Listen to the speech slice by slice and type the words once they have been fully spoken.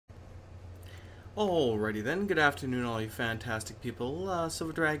Alrighty then, good afternoon all you fantastic people,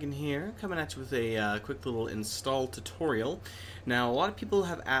 Silver Dragon here, coming at you with a quick little install tutorial. Now, a lot of people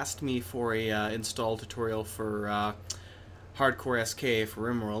have asked me for a install tutorial for Hardcore SK for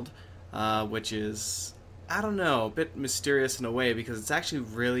Rimworld, which is, I don't know, a bit mysterious in a way because it's actually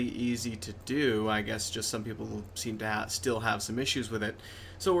really easy to do. I guess just some people seem to still have some issues with it.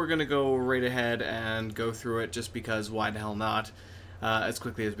 So we're going to go right ahead and go through it just because why the hell not? As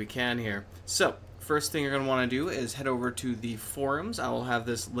quickly as we can here. So, first thing you're going to want to do is head over to the forums. I will have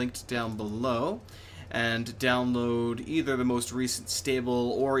this linked down below, and download either the most recent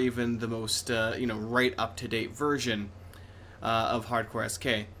stable or even the most, right up-to-date version of Hardcore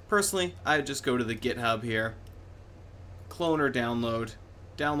SK. Personally, I just go to the GitHub here, clone or download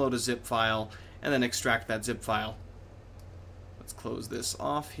a zip file, and then extract that zip file. Let's close this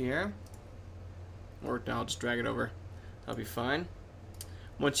off here, or no, I'll just drag it over. That'll be fine.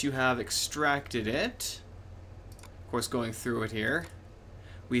 Once you have extracted it, of course going through it here,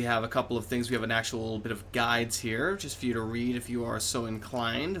 we have a couple of things. We have an actual bit of guides here, just for you to read if you are so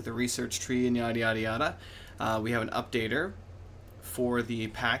inclined, the research tree and yada yada yada. We have an updater for the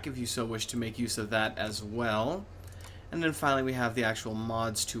pack if you so wish to make use of that as well. And then finally we have the actual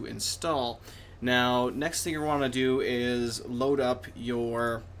mods to install. Now, next thing you want to do is load up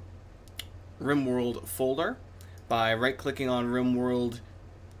your Rimworld folder by right-clicking on Rimworld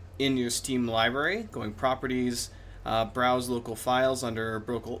in your Steam library, going Properties, Browse Local Files under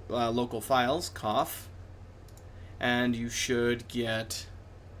Local Files, cough, and you should get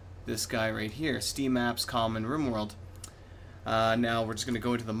this guy right here, Steam Apps Common Rimworld. Now we're just going to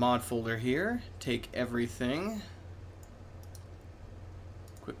go into the mod folder here, take everything,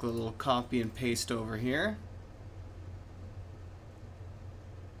 quick little copy and paste over here.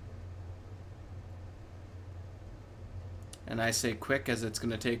 And I say quick as it's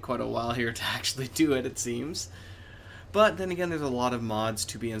going to take quite a while here to actually do it, it seems. But then again, there's a lot of mods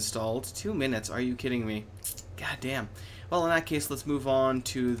to be installed. 2 minutes, are you kidding me? God damn. Well, in that case, let's move on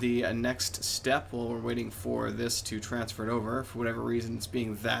to the next step while we're waiting for this to transfer it over. For whatever reason, it's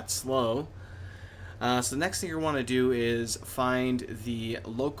being that slow. So the next thing you want to do is find the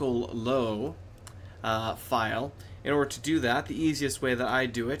local low file. In order to do that, the easiest way that I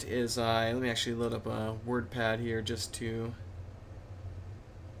do it is let me actually load up a WordPad here just to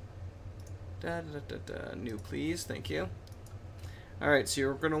new please, thank you. Alright, so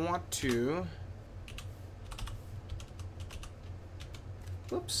you're going to want to,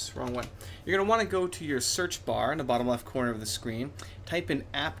 whoops, wrong one. You're going to want to go to your search bar in the bottom left corner of the screen, type in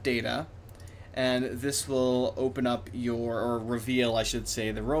app data, and this will open up your, or reveal, I should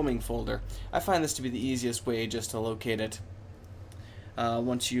say, the roaming folder. I find this to be the easiest way just to locate it.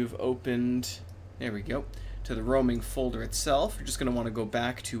 Once you've opened, there we go, to the roaming folder itself, you're just going to want to go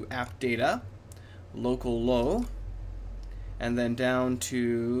back to app data, local low, and then down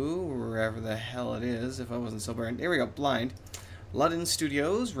to wherever the hell it is, if I wasn't so burned. There we go, blind. Ludden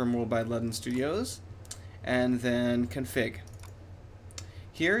Studios, Rimworld by Ludden Studios, and then config.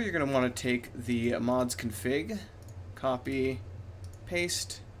 Here you're going to want to take the mods config, copy,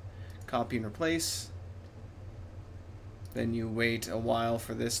 paste, copy and replace. Then you wait a while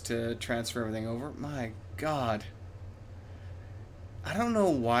for this to transfer everything over. My God. I don't know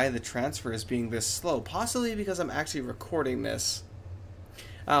why the transfer is being this slow. Possibly because I'm actually recording this.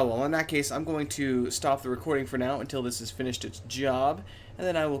 Well, in that case, I'm going to stop the recording for now until this has finished its job, and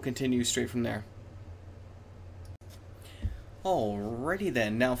then I will continue straight from there. Alrighty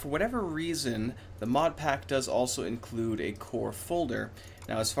then, now for whatever reason, the mod pack does also include a core folder.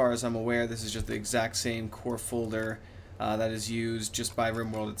 Now as far as I'm aware, this is just the exact same core folder that is used just by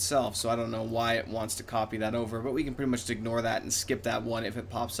Rimworld itself, so I don't know why it wants to copy that over, but we can pretty much ignore that and skip that one if it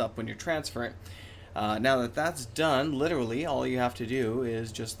pops up when you're transferring. Now that that's done, literally all you have to do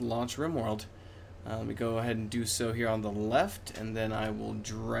is just launch Rimworld. Let me go ahead and do so here on the left, and then I will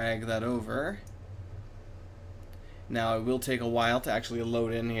drag that over. Now it will take a while to actually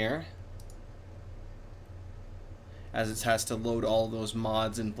load in here, as it has to load all those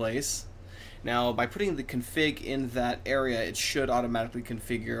mods in place. Now by putting the config in that area, it should automatically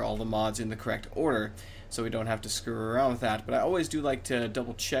configure all the mods in the correct order, so we don't have to screw around with that. But I always do like to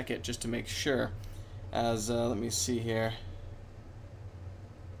double check it just to make sure. As let me see here.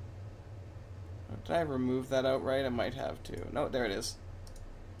 Did I remove that outright? I might have to. No, there it is.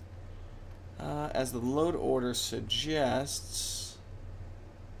 As the load order suggests,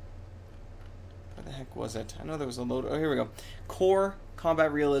 where the heck was it? I know there was a load. Oh, here we go. Core,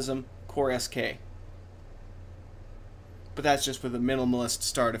 Combat Realism, Core SK. But that's just with a minimalist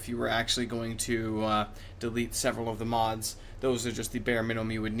start if you were actually going to delete several of the mods. those are just the bare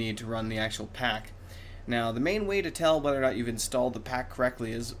minimum you would need to run the actual pack. Now, the main way to tell whether or not you've installed the pack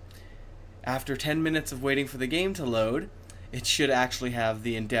correctly is after 10 minutes of waiting for the game to load, it should actually have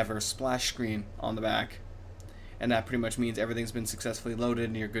the Endeavor splash screen on the back. And that pretty much means everything's been successfully loaded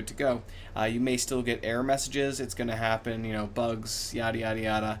and you're good to go. You may still get error messages. It's going to happen, you know, bugs, yada, yada,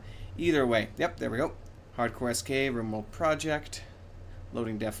 yada. Either way. Yep, there we go. Hardcore SK, Rimworld project.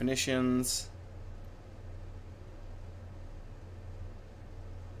 Loading definitions.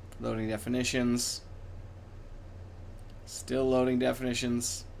 Loading definitions. Still loading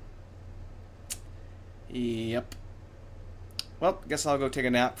definitions. Yep. Well, guess I'll go take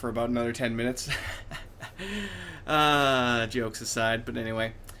a nap for about another 10 minutes. Jokes aside, but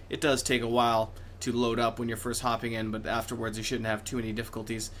anyway, it does take a while to load up when you're first hopping in, but afterwards you shouldn't have too many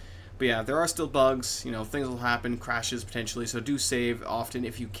difficulties. But yeah, there are still bugs, you know, things will happen, crashes potentially, so do save often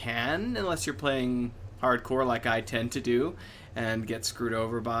if you can, unless you're playing hardcore like I tend to do and get screwed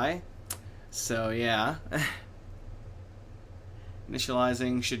over by. So yeah.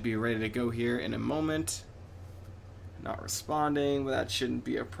 Initializing, should be ready to go here in a moment. Not responding, but that shouldn't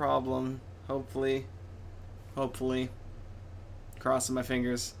be a problem, hopefully. Hopefully. Crossing my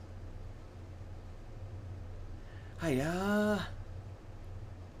fingers. Hiya.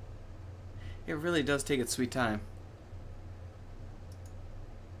 It really does take its sweet time.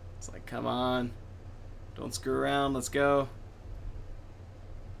 It's like, come on. Don't screw around, let's go.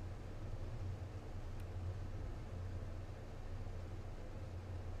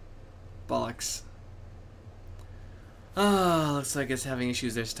 Bollocks. Ah, looks like it's having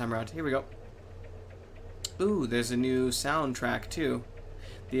issues this time around. Here we go. Ooh, there's a new soundtrack too.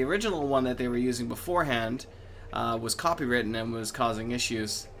 The original one that they were using beforehand was copywritten and was causing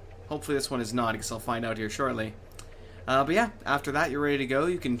issues. Hopefully this one is not, because I'll find out here shortly. But yeah, after that you're ready to go.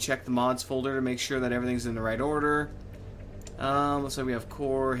 You can check the mods folder to make sure that everything's in the right order. Looks like we have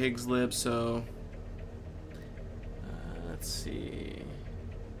core, Higgs lib, so... let's see...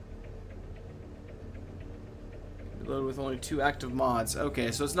 Load with only 2 active mods.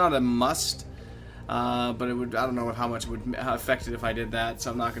 Okay, so it's not a must, but it would, I don't know how much it would affect it if I did that, so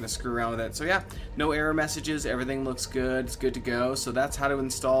I'm not going to screw around with it. So yeah, no error messages, everything looks good, it's good to go. So that's how to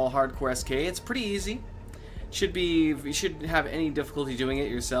install Hardcore SK. It's pretty easy. You shouldn't have any difficulty doing it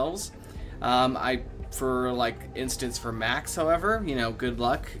yourselves. For like instance for Macs, however, you know, good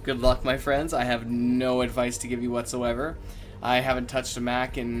luck, my friends. I have no advice to give you whatsoever. I haven't touched a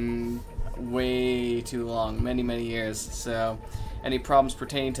Mac in way too long, many years, so any problems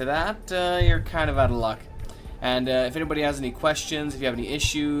pertaining to that, you're kind of out of luck. And if anybody has any questions, if you have any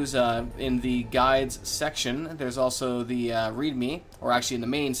issues, in the guides section there's also the readme, or actually in the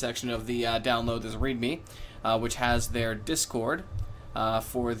main section of the download there's a readme, which has their Discord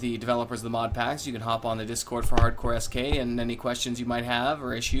for the developers of the mod packs. You can hop on the Discord for Hardcore SK, and any questions you might have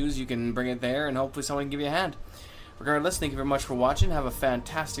or issues, you can bring it there and hopefully someone can give you a hand. Regardless, thank you very much for watching. Have a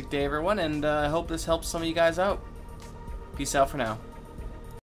fantastic day, everyone, and I hope this helps some of you guys out. Peace out for now.